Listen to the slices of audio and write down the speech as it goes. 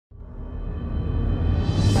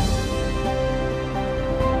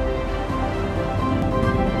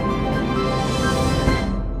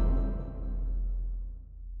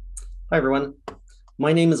Hi, everyone.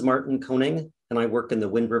 My name is Martin Koning, and I work in the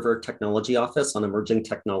Wind River Technology Office on emerging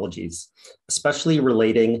technologies, especially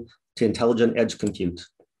relating to intelligent edge compute.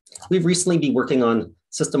 We've recently been working on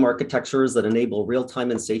system architectures that enable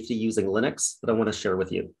real-time and safety using Linux that I want to share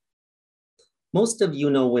with you. Most of you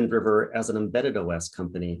know Wind River as an embedded OS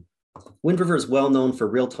company. Wind River is well known for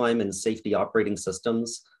real-time and safety operating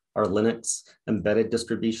systems, our Linux embedded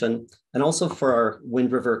distribution, and also for our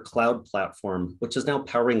Wind River cloud platform, which is now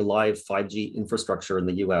powering live 5G infrastructure in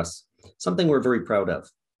the US, something we're very proud of.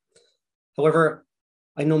 However,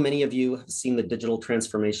 I know many of you have seen the digital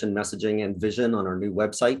transformation messaging and vision on our new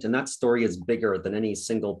website, and that story is bigger than any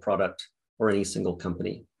single product or any single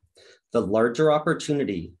company. The larger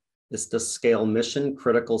opportunity is to scale mission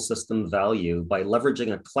critical system value by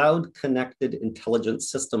leveraging a cloud connected intelligent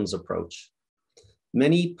systems approach.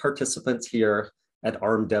 Many participants here at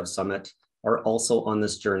Arm Dev Summit are also on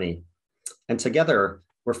this journey. And together,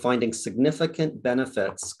 we're finding significant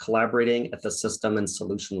benefits collaborating at the system and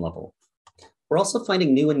solution level. We're also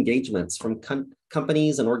finding new engagements from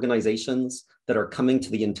companies and organizations that are coming to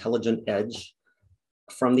the intelligent edge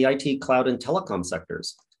from the IT, cloud, and telecom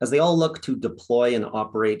sectors, as they all look to deploy and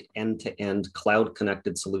operate end-to-end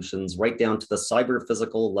cloud-connected solutions right down to the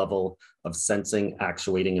cyber-physical level of sensing,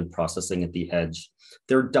 actuating, and processing at the edge.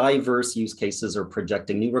 Their diverse use cases are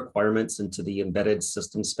projecting new requirements into the embedded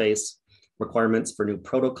system space, requirements for new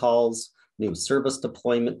protocols, new service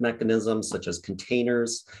deployment mechanisms such as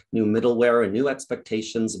containers, new middleware, and new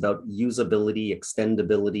expectations about usability,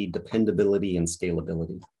 extendability, dependability, and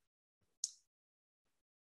scalability.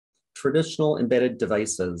 Traditional embedded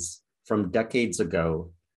devices from decades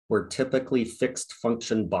ago were typically fixed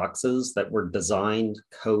function boxes that were designed,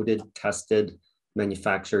 coded, tested,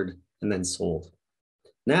 manufactured, and then sold.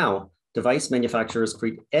 Now, device manufacturers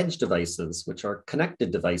create edge devices, which are connected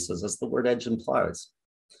devices, as the word edge implies.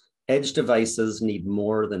 Edge devices need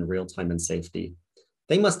more than real-time and safety.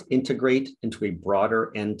 They must integrate into a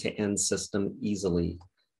broader end-to-end system easily.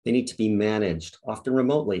 They need to be managed, often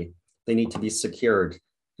remotely. They need to be secured,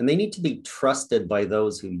 and they need to be trusted by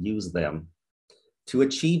those who use them. To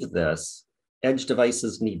achieve this, edge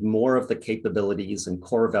devices need more of the capabilities and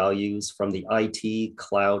core values from the IT,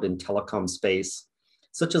 cloud, and telecom space,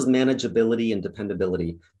 such as manageability and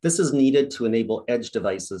dependability. This is needed to enable edge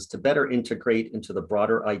devices to better integrate into the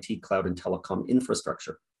broader IT, cloud, and telecom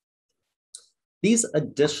infrastructure. These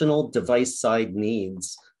additional device side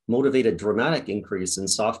needs motivate a dramatic increase in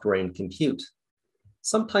software and compute.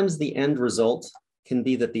 Sometimes the end result can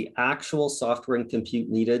be that the actual software and compute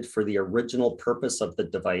needed for the original purpose of the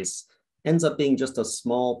device ends up being just a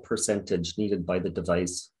small percentage needed by the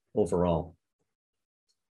device overall.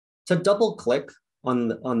 To double click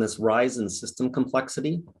on this rise in system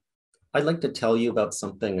complexity, I'd like to tell you about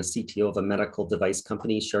something a CTO of a medical device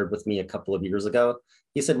company shared with me a couple of years ago.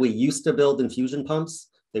 He said, we used to build infusion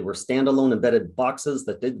pumps. They were standalone embedded boxes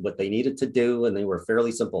that did what they needed to do, and they were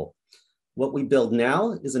fairly simple. What we build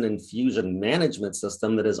now is an infusion management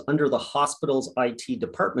system that is under the hospital's IT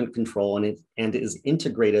department control and is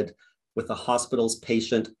integrated with the hospital's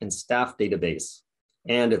patient and staff database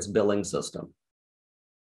and its billing system.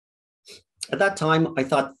 At that time, I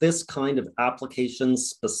thought this kind of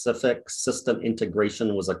application-specific system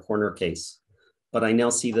integration was a corner case, but I now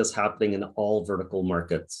see this happening in all vertical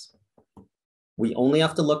markets. We only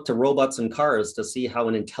have to look to robots and cars to see how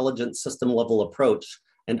an intelligent system-level approach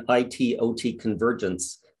and IT-OT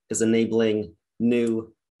convergence is enabling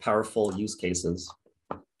new, powerful use cases.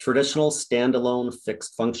 Traditional standalone,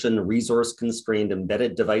 fixed function, resource-constrained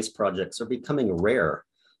embedded device projects are becoming rare.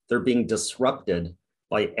 They're being disrupted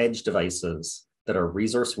by edge devices that are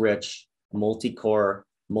resource-rich, multi-core,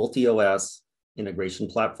 multi-OS integration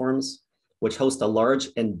platforms, which host a large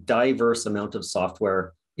and diverse amount of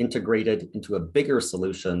software integrated into a bigger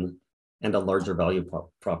solution and a larger value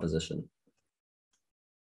proposition.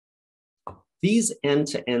 These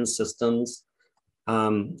end-to-end systems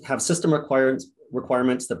have system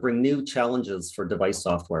requirements that bring new challenges for device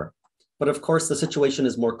software. But of course, the situation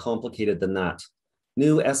is more complicated than that.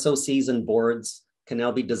 New SoCs and boards can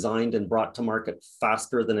now be designed and brought to market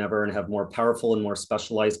faster than ever and have more powerful and more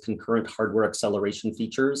specialized concurrent hardware acceleration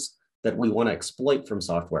features that we want to exploit from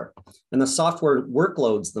software. And the software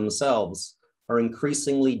workloads themselves are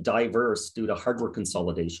increasingly diverse due to hardware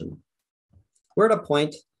consolidation. We're at a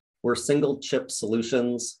point where single chip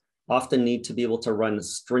solutions often need to be able to run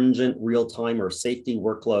stringent real-time or safety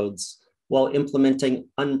workloads while implementing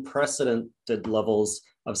unprecedented levels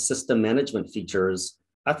of system management features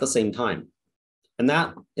at the same time. And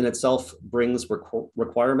that in itself brings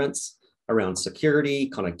requirements around security,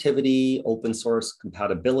 connectivity, open source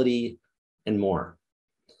compatibility, and more.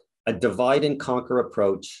 A divide and conquer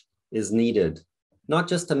approach is needed, not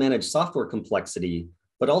just to manage software complexity,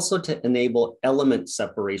 but also to enable element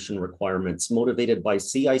separation requirements motivated by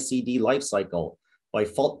CI/CD lifecycle, by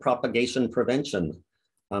fault propagation prevention,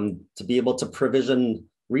 to be able to provision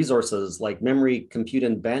resources like memory, compute,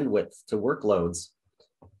 and bandwidth to workloads,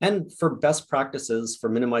 and for best practices for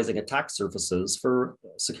minimizing attack surfaces for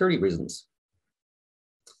security reasons.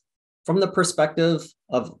 From the perspective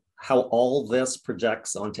of how all this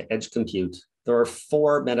projects onto edge compute, there are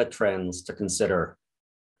 4 meta trends to consider.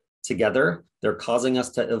 Together, they're causing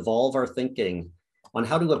us to evolve our thinking on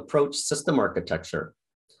how to approach system architecture.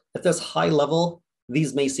 At this high level,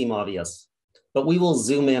 these may seem obvious, but we will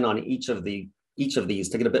zoom in on each of these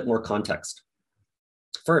to get a bit more context.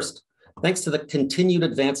 First, thanks to the continued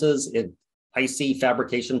advances in IC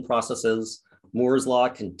fabrication processes, Moore's Law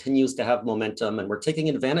continues to have momentum, and we're taking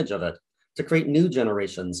advantage of it to create new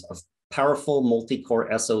generations of powerful multi-core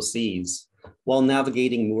SoCs while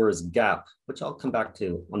navigating Moore's gap, which I'll come back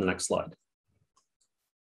to on the next slide.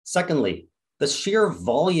 Secondly, the sheer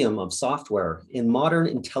volume of software in modern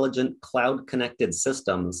intelligent cloud-connected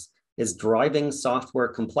systems is driving software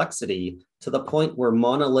complexity to the point where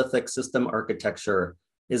monolithic system architecture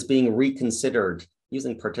is being reconsidered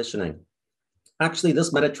using partitioning. Actually,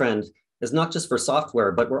 this meta trend is not just for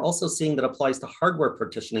software, but we're also seeing that applies to hardware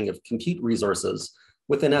partitioning of compute resources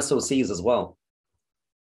within SoCs as well.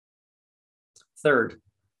 Third,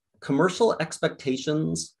 commercial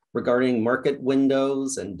expectations regarding market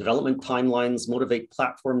windows and development timelines motivate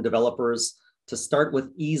platform developers to start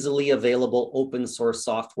with easily available open source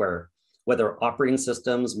software, whether operating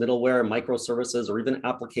systems, middleware, microservices, or even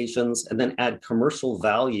applications, and then add commercial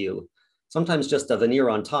value, sometimes just a veneer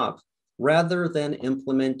on top, rather than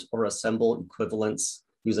implement or assemble equivalents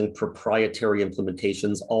using proprietary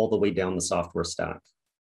implementations all the way down the software stack.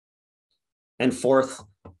 And fourth,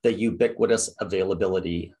 the ubiquitous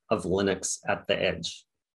availability of Linux at the edge.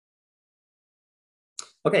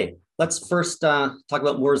 Okay, let's first talk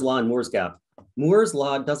about Moore's Law and Moore's gap. Moore's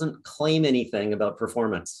Law doesn't claim anything about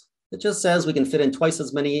performance. It just says we can fit in twice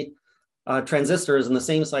as many transistors in the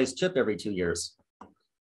same size chip every 2 years.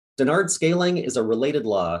 Dennard scaling is a related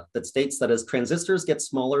law that states that as transistors get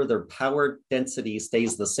smaller, their power density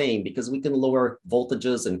stays the same because we can lower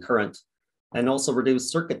voltages and current and also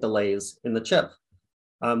reduce circuit delays in the chip,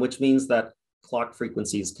 which means that clock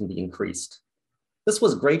frequencies can be increased. This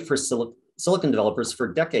was great for silicon developers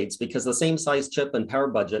for decades because the same size chip and power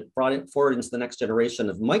budget brought it forward into the next generation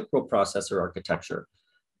of microprocessor architecture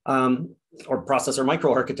or processor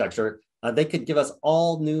microarchitecture. They could give us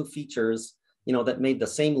all new features that made the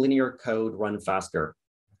same linear code run faster,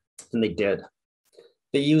 and they did.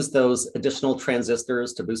 They used those additional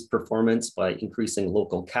transistors to boost performance by increasing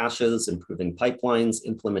local caches, improving pipelines,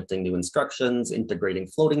 implementing new instructions, integrating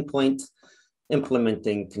floating point,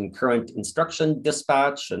 implementing concurrent instruction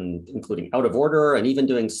dispatch, and including out of order, and even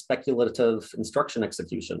doing speculative instruction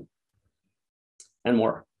execution, and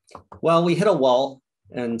more. Well, we hit a wall,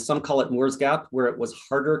 and some call it Moore's gap, where it was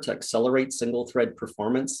harder to accelerate single thread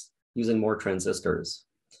performance using more transistors.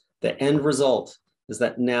 The end result is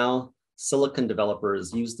that now silicon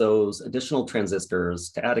developers use those additional transistors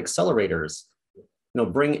to add accelerators,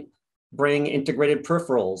 bring integrated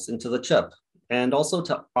peripherals into the chip, and also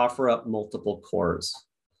to offer up multiple cores.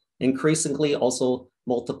 Increasingly, also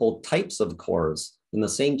multiple types of cores in the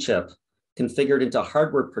same chip configured into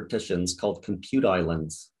hardware partitions called compute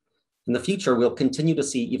islands. In the future, we'll continue to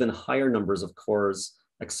see even higher numbers of cores,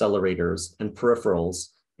 accelerators, and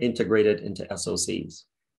peripherals integrated into SoCs.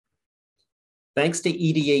 Thanks to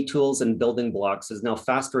EDA tools and building blocks, it's now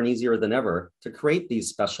faster and easier than ever to create these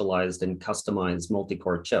specialized and customized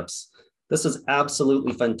multi-core chips. This is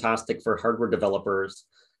absolutely fantastic for hardware developers.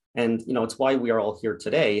 And it's why we are all here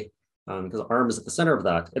today, because Arm is at the center of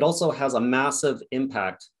that. It also has a massive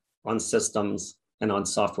impact on systems and on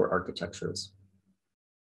software architectures.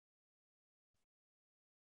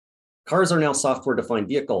 Cars are now software-defined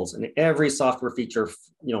vehicles, and every software feature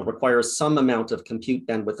requires some amount of compute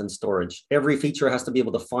bandwidth and storage. Every feature has to be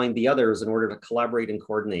able to find the others in order to collaborate and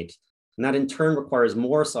coordinate. And that in turn requires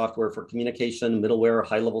more software for communication, middleware,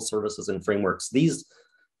 high-level services, and frameworks. The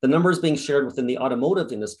numbers being shared within the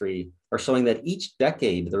automotive industry are showing that each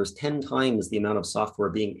decade, there's 10 times the amount of software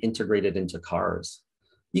being integrated into cars.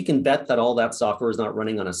 You can bet that all that software is not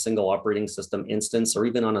running on a single operating system instance or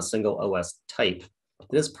even on a single OS type.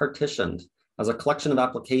 It is partitioned as a collection of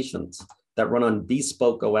applications that run on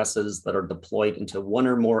bespoke OSs that are deployed into one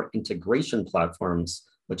or more integration platforms,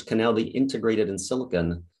 which can now be integrated in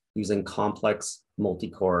silicon using complex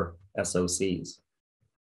multi-core SoCs.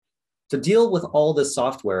 To deal with all this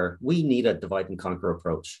software, we need a divide and conquer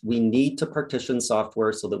approach. We need to partition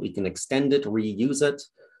software so that we can extend it, reuse it,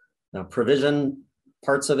 provision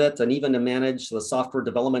parts of it, and even to manage the software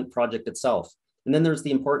development project itself. And then there's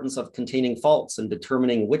the importance of containing faults and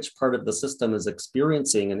determining which part of the system is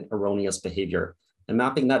experiencing an erroneous behavior and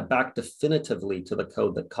mapping that back definitively to the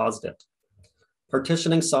code that caused it.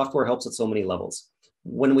 Partitioning software helps at so many levels.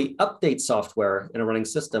 When we update software in a running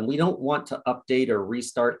system, we don't want to update or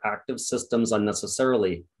restart active systems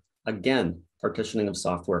unnecessarily. Again, partitioning of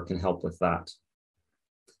software can help with that.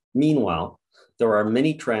 Meanwhile, there are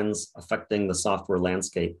many trends affecting the software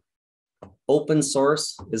landscape. Open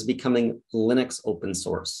source is becoming Linux open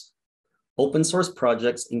source. Open source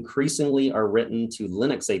projects increasingly are written to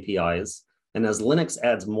Linux APIs, and as Linux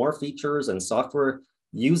adds more features and software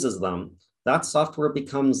uses them, that software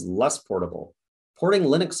becomes less portable. Porting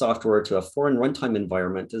Linux software to a foreign runtime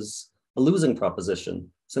environment is a losing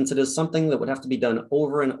proposition, since it is something that would have to be done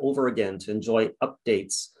over and over again to enjoy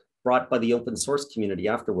updates brought by the open source community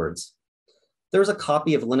afterwards. There's a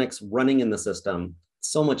copy of Linux running in the system.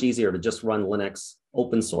 It's so much easier to just run Linux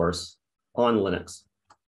open source on Linux.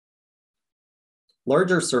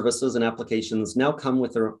 Larger services and applications now come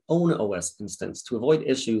with their own OS instance to avoid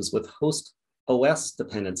issues with host OS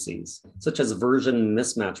dependencies, such as version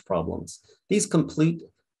mismatch problems. These complete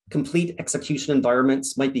execution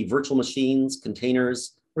environments might be virtual machines,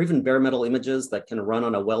 containers, or even bare metal images that can run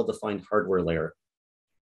on a well-defined hardware layer.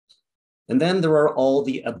 And then there are all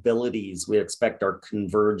the abilities we expect our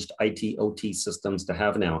converged IT/OT systems to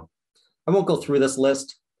have now. I won't go through this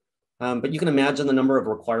list, but you can imagine the number of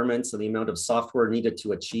requirements and the amount of software needed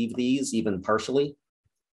to achieve these, even partially.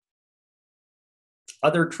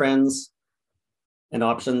 Other trends and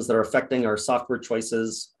options that are affecting our software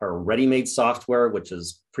choices are ready-made software, which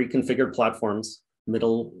is pre-configured platforms,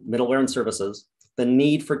 middleware and services, the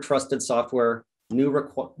need for trusted software, new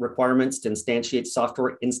requirements to instantiate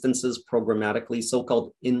software instances programmatically,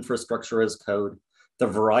 so-called infrastructure as code, the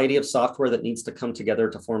variety of software that needs to come together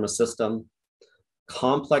to form a system,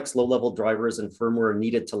 complex low-level drivers and firmware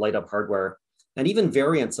needed to light up hardware, and even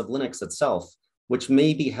variants of Linux itself, which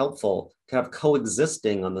may be helpful to have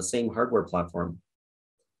coexisting on the same hardware platform.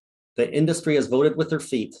 The industry has voted with their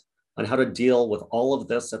feet on how to deal with all of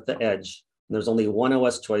this at the edge, and there's only one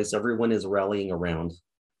OS choice everyone is rallying around: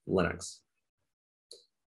 Linux.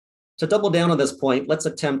 To double down on this point, let's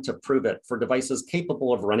attempt to prove it for devices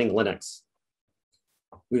capable of running Linux.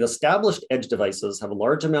 We've established edge devices have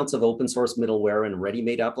large amounts of open source middleware and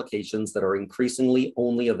ready-made applications that are increasingly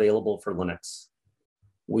only available for Linux.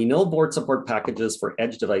 We know board support packages for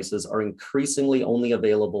edge devices are increasingly only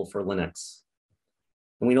available for Linux.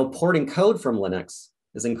 And we know porting code from Linux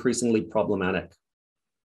is increasingly problematic.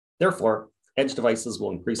 Therefore, edge devices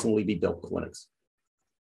will increasingly be built with Linux.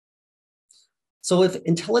 So if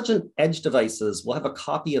intelligent edge devices will have a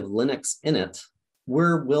copy of Linux in it,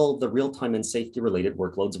 where will the real-time and safety-related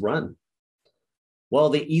workloads run? Well,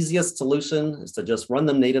 the easiest solution is to just run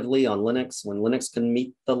them natively on Linux when Linux can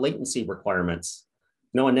meet the latency requirements.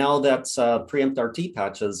 And now that preempt RT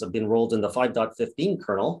patches have been rolled in the 5.15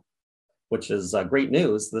 kernel, which is great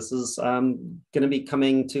news, this is going to be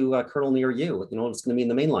coming to a kernel near you. It's going to be in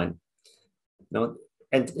the mainline.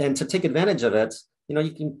 And to take advantage of it,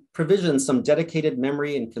 you can provision some dedicated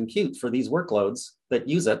memory and compute for these workloads that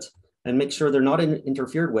use it and make sure they're not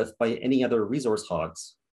interfered with by any other resource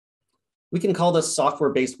hogs. We can call this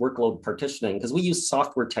software-based workload partitioning because we use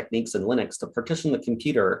software techniques in Linux to partition the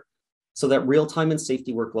computer so that real-time and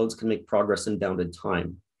safety workloads can make progress in bounded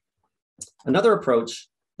time. Another approach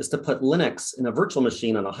is to put Linux in a virtual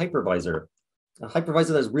machine on a hypervisor that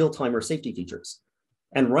has real-time or safety features,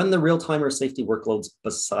 and run the real-time or safety workloads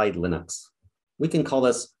beside Linux. We can call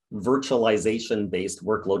this virtualization-based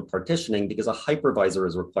workload partitioning because a hypervisor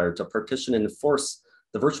is required to partition and enforce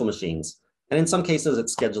the virtual machines. And in some cases,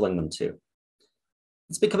 it's scheduling them too.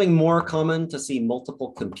 It's becoming more common to see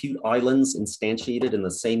multiple compute islands instantiated in the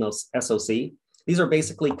same SoC. These are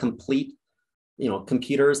basically complete,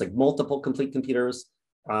 computers, like multiple complete computers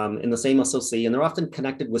in the same SoC, and they're often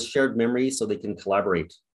connected with shared memory so they can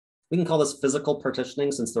collaborate. We can call this physical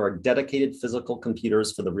partitioning since there are dedicated physical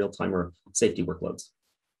computers for the real-time or safety workloads.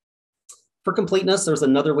 For completeness, there's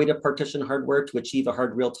another way to partition hardware to achieve a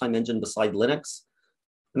hard real-time engine beside Linux,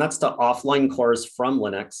 and that's to offline cores from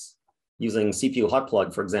Linux using CPU hot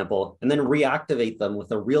plug, for example, and then reactivate them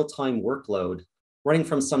with a real-time workload running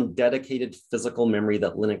from some dedicated physical memory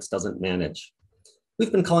that Linux doesn't manage.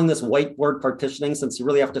 We've been calling this whiteboard partitioning since you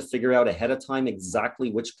really have to figure out ahead of time exactly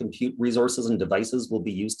which compute resources and devices will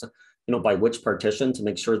be used to, by which partition to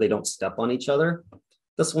make sure they don't step on each other.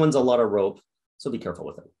 This one's a lot of rope, so be careful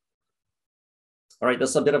with it. All right,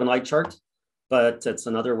 this is a bit of an eye chart, but it's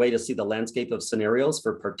another way to see the landscape of scenarios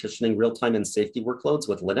for partitioning real-time and safety workloads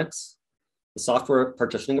with Linux. The software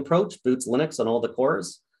partitioning approach boots Linux on all the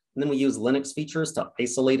cores, and then we use Linux features to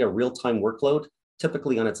isolate a real-time workload,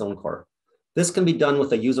 typically on its own core. This can be done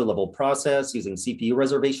with a user-level process using CPU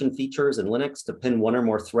reservation features in Linux to pin one or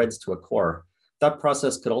more threads to a core. That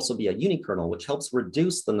process could also be a unikernel, which helps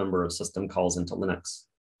reduce the number of system calls into Linux.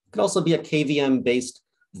 It could also be a KVM-based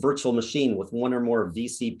virtual machine with one or more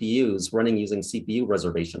vCPUs running using CPU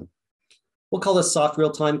reservation. We'll call this soft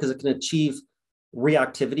real-time because it can achieve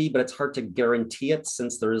reactivity, but it's hard to guarantee it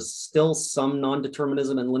since there's still some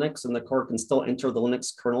non-determinism in Linux, and the core can still enter the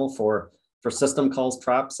Linux kernel for system calls,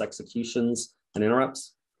 traps, executions, and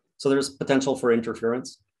interrupts. So there's potential for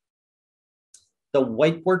interference. The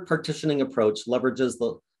whiteboard partitioning approach leverages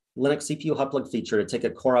the Linux CPU uplink feature to take a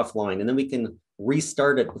core offline, and then we can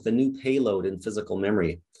restart it with a new payload in physical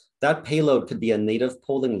memory. That payload could be a native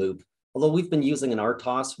polling loop, although we've been using an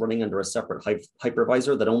RTOS running under a separate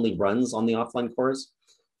hypervisor that only runs on the offline cores.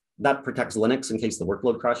 That protects Linux in case the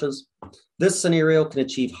workload crashes. This scenario can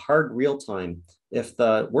achieve hard real-time if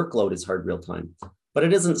the workload is hard real-time, but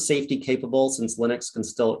it isn't safety capable since Linux can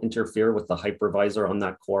still interfere with the hypervisor on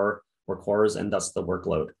that core or cores and thus the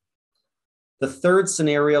workload. The third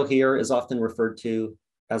scenario here is often referred to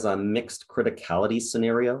as a mixed criticality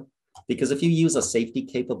scenario, because if you use a safety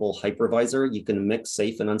capable hypervisor, you can mix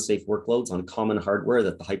safe and unsafe workloads on common hardware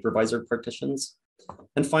that the hypervisor partitions.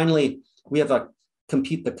 And finally, we have the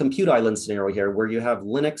compute island scenario here, where you have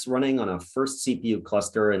Linux running on a first CPU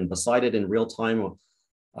cluster, and beside it in real time,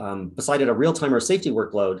 beside it a real-time or safety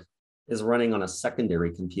workload is running on a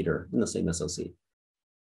secondary computer in the same SoC.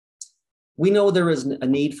 We know there is a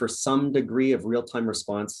need for some degree of real-time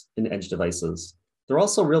response in edge devices. There are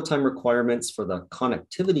also real-time requirements for the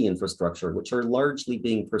connectivity infrastructure, which are largely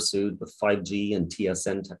being pursued with 5G and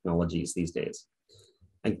TSN technologies these days.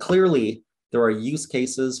 And clearly, there are use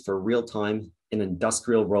cases for real-time in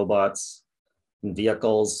industrial robots, in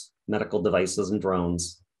vehicles, medical devices, and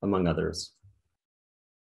drones, among others.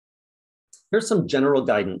 Here's some general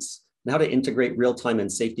guidance on how to integrate real-time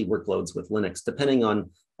and safety workloads with Linux, depending on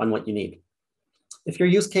what you need. If your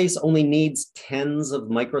use case only needs tens of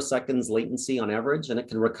microseconds latency on average, and it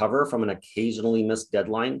can recover from an occasionally missed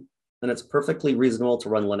deadline, then it's perfectly reasonable to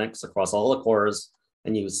run Linux across all the cores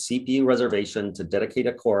and use CPU reservation to dedicate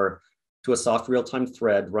a core to a soft real-time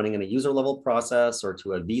thread running in a user-level process or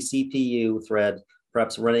to a vCPU thread,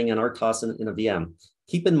 perhaps running an RTOS in a VM.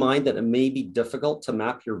 Keep in mind that it may be difficult to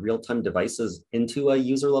map your real-time devices into a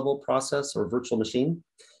user-level process or virtual machine,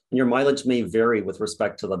 and your mileage may vary with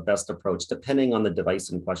respect to the best approach, depending on the device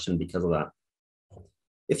in question because of that.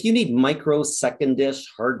 If you need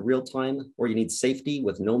microsecond-ish hard real-time, or you need safety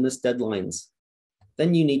with no missed deadlines,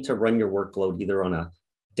 then you need to run your workload either on a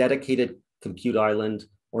dedicated compute island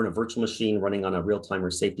or in a virtual machine running on a real-time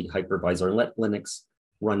or safety hypervisor, and let Linux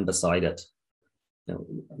run beside it. Now,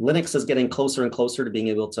 Linux is getting closer and closer to being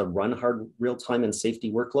able to run hard real-time and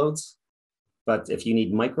safety workloads. But if you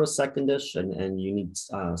need microsecond-ish and you need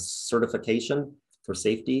certification for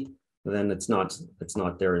safety, then it's not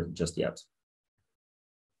there just yet.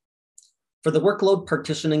 For the workload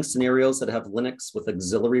partitioning scenarios that have Linux with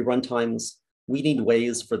auxiliary runtimes, we need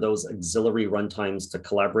ways for those auxiliary runtimes to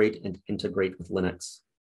collaborate and integrate with Linux.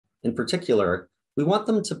 In particular, we want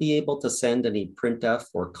them to be able to send any printf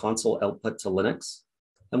or console output to Linux,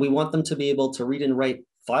 and we want them to be able to read and write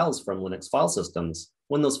files from Linux file systems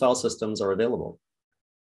when those file systems are available.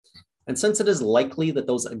 And since it is likely that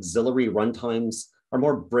those auxiliary runtimes are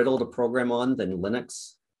more brittle to program on than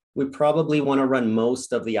Linux, we probably want to run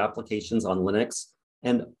most of the applications on Linux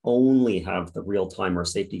and only have the real-time or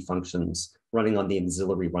safety functions running on the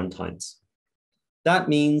auxiliary runtimes. That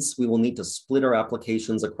means we will need to split our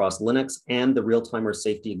applications across Linux and the real-time or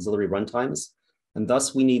safety auxiliary runtimes, and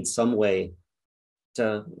thus we need some way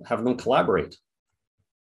to have them collaborate.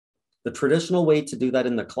 The traditional way to do that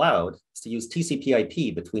in the cloud is to use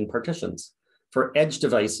TCP/IP between partitions. For edge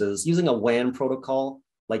devices, using a WAN protocol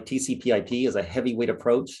like TCP/IP is a heavyweight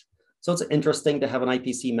approach. So it's interesting to have an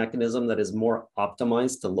IPC mechanism that is more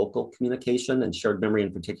optimized to local communication and shared memory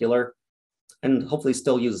in particular, and hopefully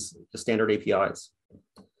still use the standard APIs.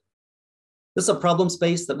 This is a problem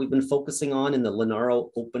space that we've been focusing on in the Linaro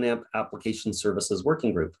OpenAMP Application Services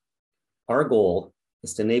Working Group. Our goal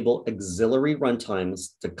is to enable auxiliary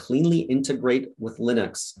runtimes to cleanly integrate with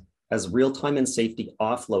Linux as real-time and safety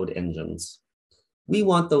offload engines. We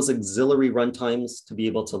want those auxiliary runtimes to be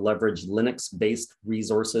able to leverage Linux-based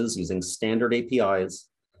resources using standard APIs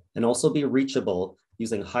and also be reachable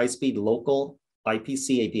using high-speed local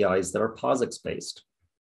IPC APIs that are POSIX-based.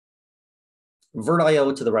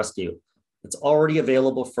 VirtIO to the rescue. It's already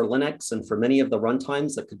available for Linux and for many of the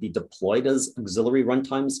runtimes that could be deployed as auxiliary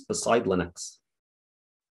runtimes beside Linux.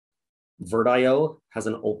 VirtIO has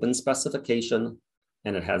an open specification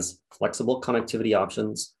and it has flexible connectivity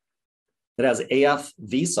options. It has AF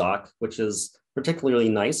VSOC, which is particularly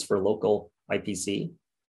nice for local IPC.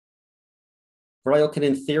 VirtIO can,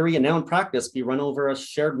 in theory and now in practice, be run over a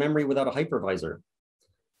shared memory without a hypervisor.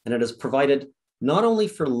 And it is provided not only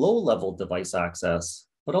for low-level device access,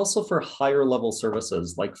 but also for higher-level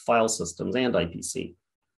services like file systems and IPC.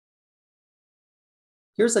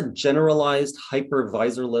 Here's a generalized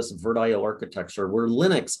hypervisorless VirtIO architecture where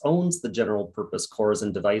Linux owns the general purpose cores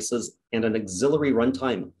and devices, and an auxiliary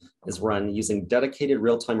runtime is run using dedicated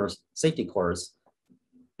real-time or safety cores.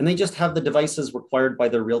 And they just have the devices required by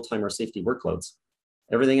their real-time or safety workloads.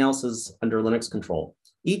 Everything else is under Linux control.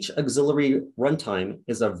 Each auxiliary runtime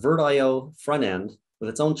is a VirtIO front end with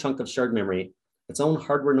its own chunk of shared memory, its own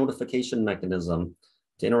hardware notification mechanism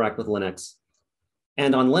to interact with Linux.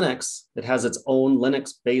 And on Linux, it has its own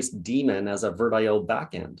Linux-based daemon as a VirtIO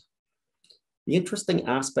backend. The interesting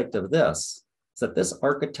aspect of this is that this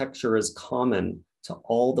architecture is common to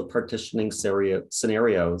all the partitioning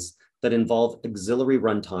scenarios that involve auxiliary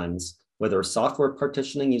runtimes, whether software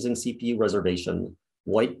partitioning using CPU reservation,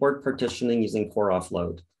 whiteboard partitioning using core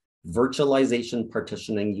offload, virtualization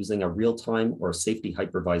partitioning using a real-time or safety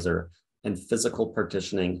hypervisor, and physical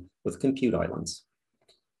partitioning with compute islands.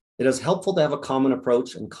 It is helpful to have a common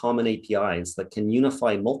approach and common APIs that can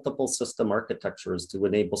unify multiple system architectures to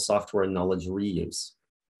enable software and knowledge reuse.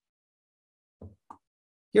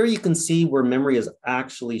 Here you can see where memory is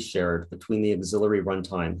actually shared between the auxiliary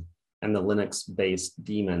runtime and the Linux-based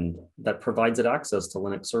daemon that provides it access to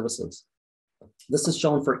Linux services. This is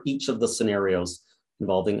shown for each of the scenarios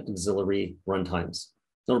involving auxiliary runtimes,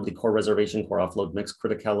 notably core reservation, core offload, mixed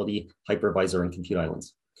criticality, hypervisor, and compute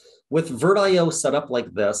islands. With VirtIO set up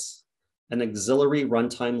like this, an auxiliary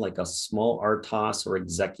runtime like a small RTOS or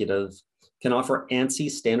executive can offer ANSI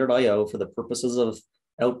standard IO for the purposes of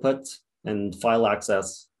output and file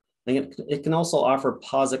access. And it can also offer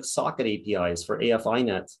POSIX socket APIs for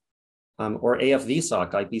AF-INET or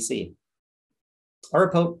AF-VSOC IPC.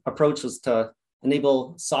 Our approach was to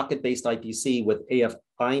enable socket-based IPC with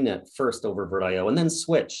AF-INET first over VirtIO and then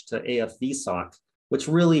switch to AF-VSOC, which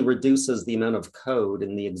really reduces the amount of code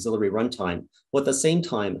in the auxiliary runtime, while at the same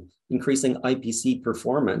time increasing IPC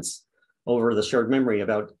performance over the shared memory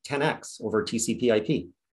about 10x over TCP/IP.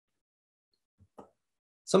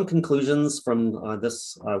 Some conclusions from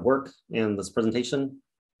this work and this presentation.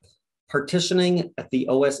 Partitioning at the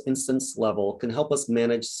OS instance level can help us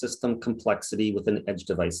manage system complexity within edge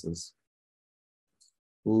devices.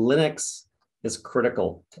 Linux is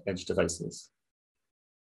critical to edge devices.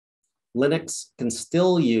 Linux can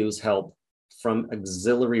still use help from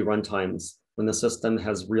auxiliary runtimes when the system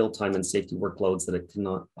has real-time and safety workloads that it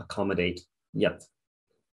cannot accommodate yet.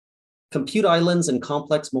 Compute islands and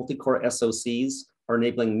complex multi-core SoCs are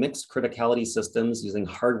enabling mixed criticality systems using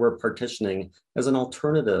hardware partitioning as an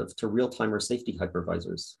alternative to real-time or safety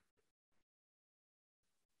hypervisors.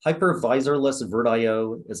 Hypervisorless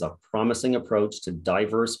VirtIO is a promising approach to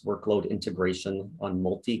diverse workload integration on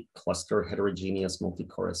multi-cluster heterogeneous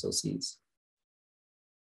multi-core SoCs.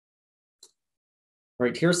 All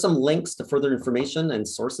right, here's some links to further information and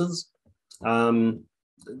sources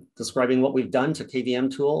describing what we've done to KVM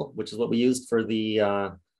tool, which is what we used for the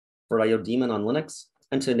VirtIO daemon on Linux,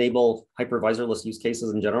 and to enable hypervisorless use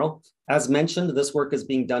cases in general. As mentioned, this work is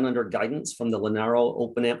being done under guidance from the Linaro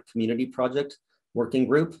OpenAmp Community Project Working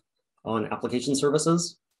Group on application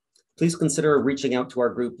services. Please consider reaching out to our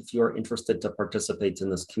group if you are interested to participate in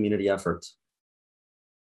this community effort.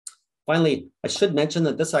 Finally, I should mention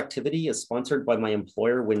that this activity is sponsored by my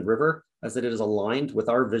employer, Wind River, as it is aligned with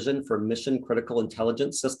our vision for mission critical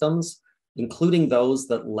intelligence systems, including those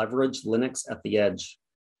that leverage Linux at the edge.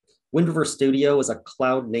 Wind River Studio is a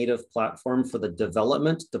cloud-native platform for the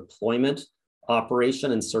development, deployment,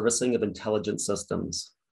 operation, and servicing of intelligent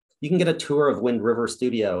systems. You can get a tour of Wind River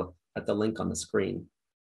Studio at the link on the screen.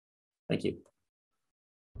 Thank you.